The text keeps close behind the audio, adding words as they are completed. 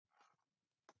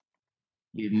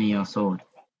Give me your sword.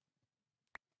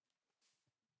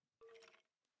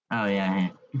 Oh yeah.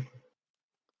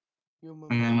 And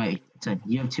then wait, so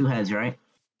you have 2 heads, right?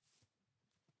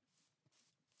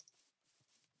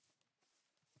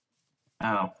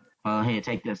 Oh, well here,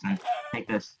 take this then. Take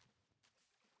this.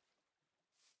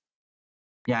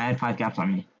 Yeah, I had 5 caps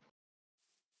on me.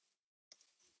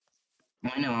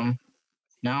 I know him.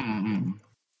 No.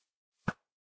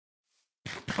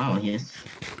 Oh, yes.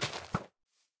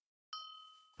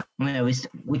 Well, yeah,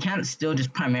 we can't still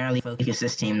just primarily focus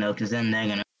this team though, because then they're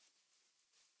gonna.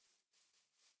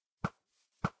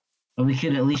 But we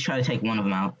could at least try to take one of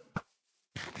them out.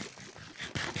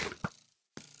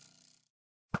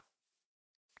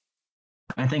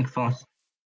 I think false.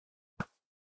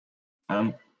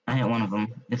 I hit one of them.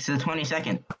 It's the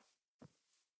 22nd.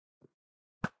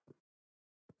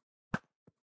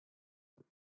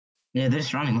 Yeah, they're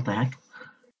just running. What the heck?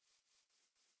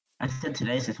 I said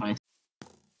today's the 20th.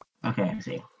 Okay, I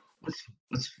see.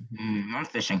 I'm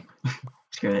fishing.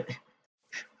 Screw it.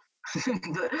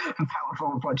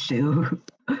 Powerful punch too.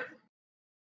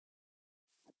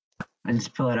 I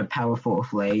just pull out a powerful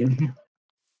flame.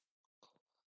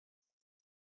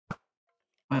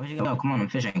 Wait, where'd you go? Come on, I'm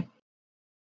fishing.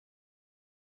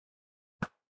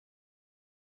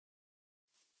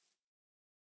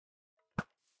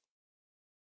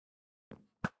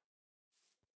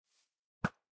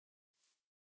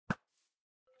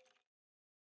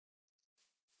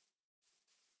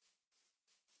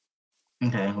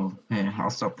 Okay, well, yeah,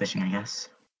 I'll stop fishing, I guess.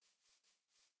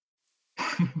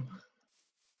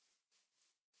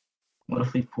 What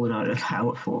if we pulled out a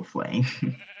powerful flame?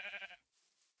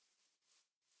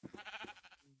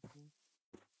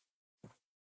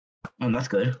 Oh, that's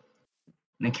good.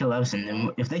 They kill Evson.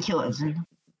 Then if they kill Evson,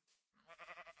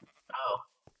 oh,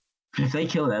 if they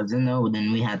kill Evson though,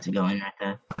 then we had to go in right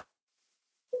there.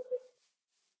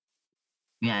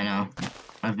 Yeah, I know.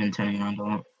 I've been turning around a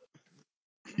lot.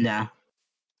 Yeah.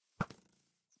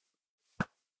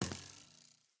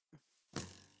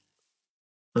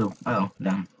 Oh,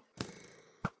 damn.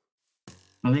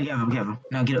 Oh, be careful.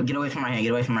 No, get away from right here.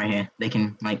 Get away from right here. They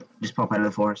can like just pop out of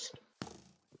the forest.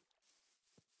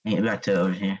 Get back to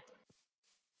over here.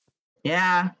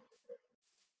 Yeah.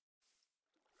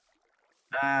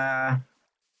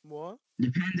 What?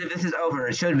 Depends if this is over.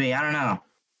 It should be. I don't know.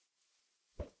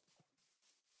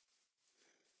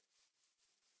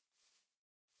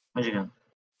 Where'd you go?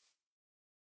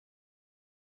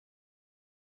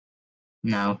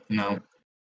 No.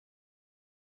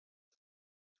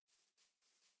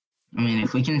 I mean,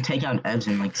 if we can take out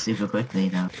Ebsen like super quickly,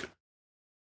 though,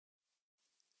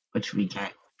 which we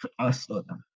can't. Oh, slow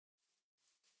down.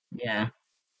 Yeah,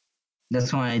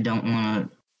 that's why I don't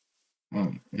want to.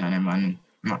 Oh, no, never mind.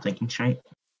 I'm not thinking straight.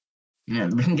 Yeah,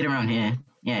 we can get around here.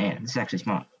 Yeah, this is actually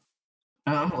smart.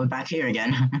 Oh, we're back here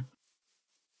again.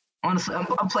 Honestly,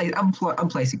 I'm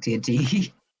placing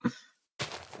TNT.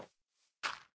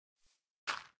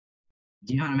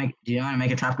 Do you know how to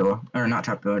make a trapdoor or not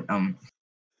trapdoor?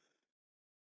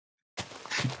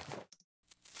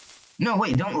 No,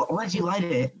 wait, don't. Why did you light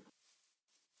it?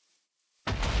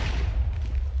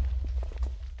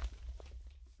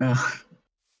 Ugh.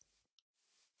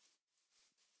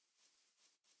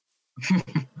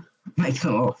 Make a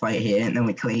little fight here, and then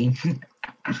we clean.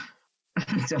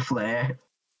 It's a flare.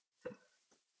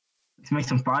 Let's make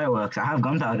some fireworks. I have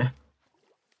gunpowder.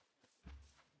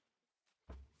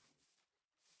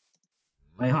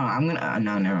 Wait, hold on. I'm gonna.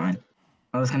 No, never mind.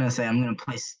 I was gonna say I'm gonna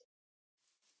place.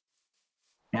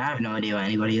 Yeah, I have no idea where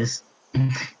anybody is. Where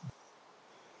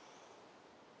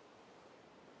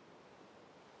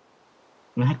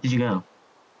the heck did you go?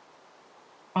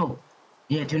 Oh,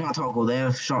 yeah. Do not toggle. They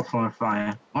have shot for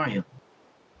fire. Where are you?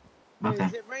 Wait, Okay.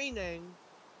 is it raining?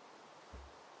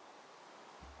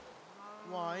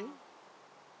 Why?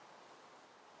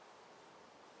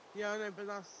 Yeah, I know, but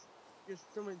that's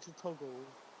just something to toggle.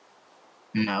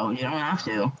 No, you don't have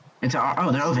to. It's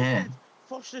oh, they're over here.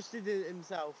 Fosh just did it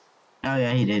himself. Oh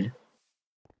yeah, he did.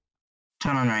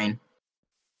 Turn on rain.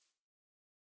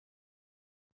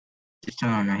 Just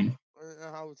turn on rain. I don't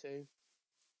know how to.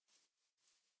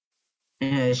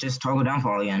 Yeah, it's just toggle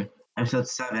downfall again. Episode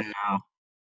 7 now.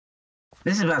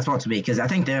 This is a bad spot to be because I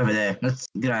think they're over there. Let's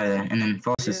get out of there. And then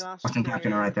Foss is fucking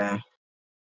captain right there.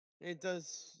 It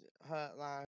does hurt, like.